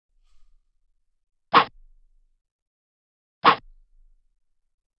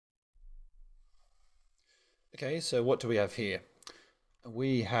Okay, so what do we have here?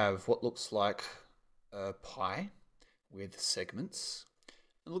 We have what looks like a pie with segments.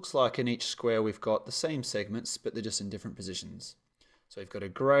 It looks like in each square we've got the same segments, but they're just in different positions. So we've got a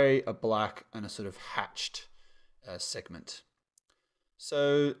grey, a black, and a sort of hatched segment.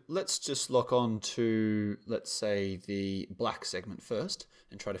 So let's just lock on to, let's say, the black segment first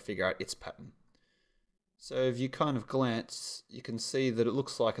and try to figure out its pattern. So if you kind of glance, you can see that it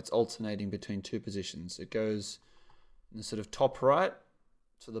looks like it's alternating between two positions. It goes in the sort of top right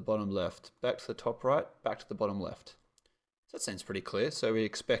to the bottom left, back to the top right, back to the bottom left. So that seems pretty clear. So we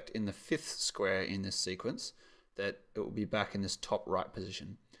expect in the fifth square in this sequence that it will be back in this top right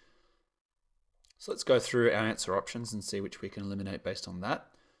position. So let's go through our answer options and see which we can eliminate based on that.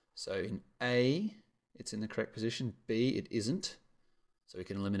 So in A, it's in the correct position. B, it isn't. So we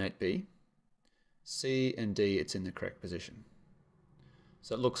can eliminate B. C and D, it's in the correct position.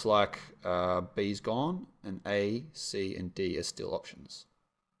 So it looks like B's gone and A, C, and D are still options.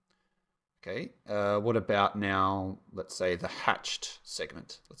 Okay, what about now, let's say the hatched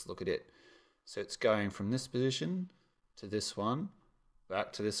segment? Let's look at it. So it's going from this position to this one,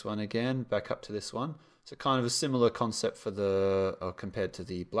 back to this one again, back up to this one. So kind of a similar concept for the compared to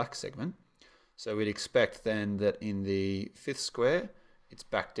the black segment. So we'd expect then that in the fifth square, it's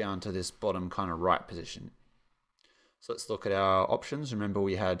back down to this bottom kind of right position. So let's look at our options. Remember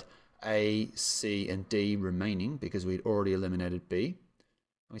we had A, C, and D remaining because we'd already eliminated B. And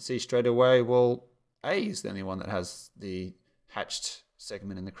we see straight away, well, A is the only one that has the hatched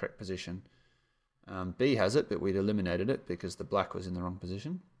segment in the correct position. B has it, but we'd eliminated it because the black was in the wrong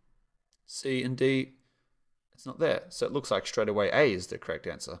position. C and D, it's not there. So it looks like straight away A is the correct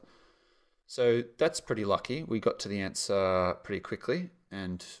answer. So that's pretty lucky. We got to the answer pretty quickly,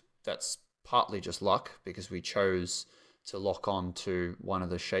 and that's partly just luck because we chose to lock on to one of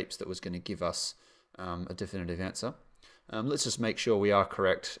the shapes that was going to give us a definitive answer. Let's just make sure we are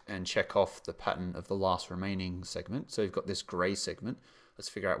correct and check off the pattern of the last remaining segment. So we've got this grey segment. Let's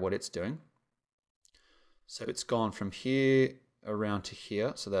figure out what it's doing. So it's gone from here around to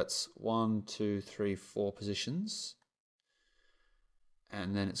here. So that's 1, 2, 3, 4 positions.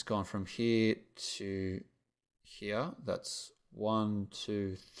 And then it's gone from here to here. That's 1,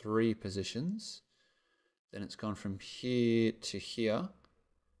 2, 3 positions. Then it's gone from here to here.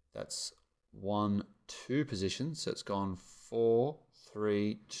 That's 1, 2 positions. So it's gone 4,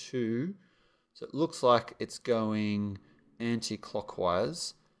 3, 2. So it looks like it's going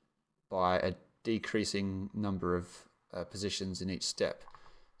anti-clockwise by a decreasing number of positions in each step.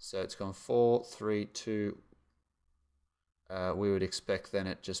 So it's gone 4, 3, 2. We would expect then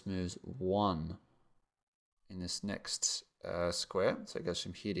it just moves 1 in this next square. So it goes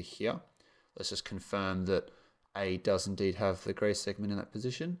from here to here. Let's just confirm that A does indeed have the grey segment in that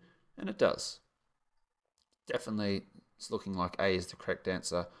position, and it does. Definitely, it's looking like A is the correct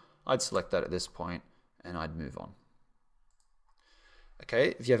answer. I'd select that at this point, and I'd move on.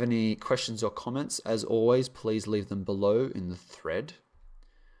 Okay, if you have any questions or comments, as always, please leave them below in the thread.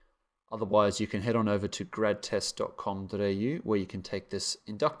 Otherwise, you can head on over to gradtest.com.au where you can take this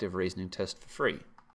inductive reasoning test for free.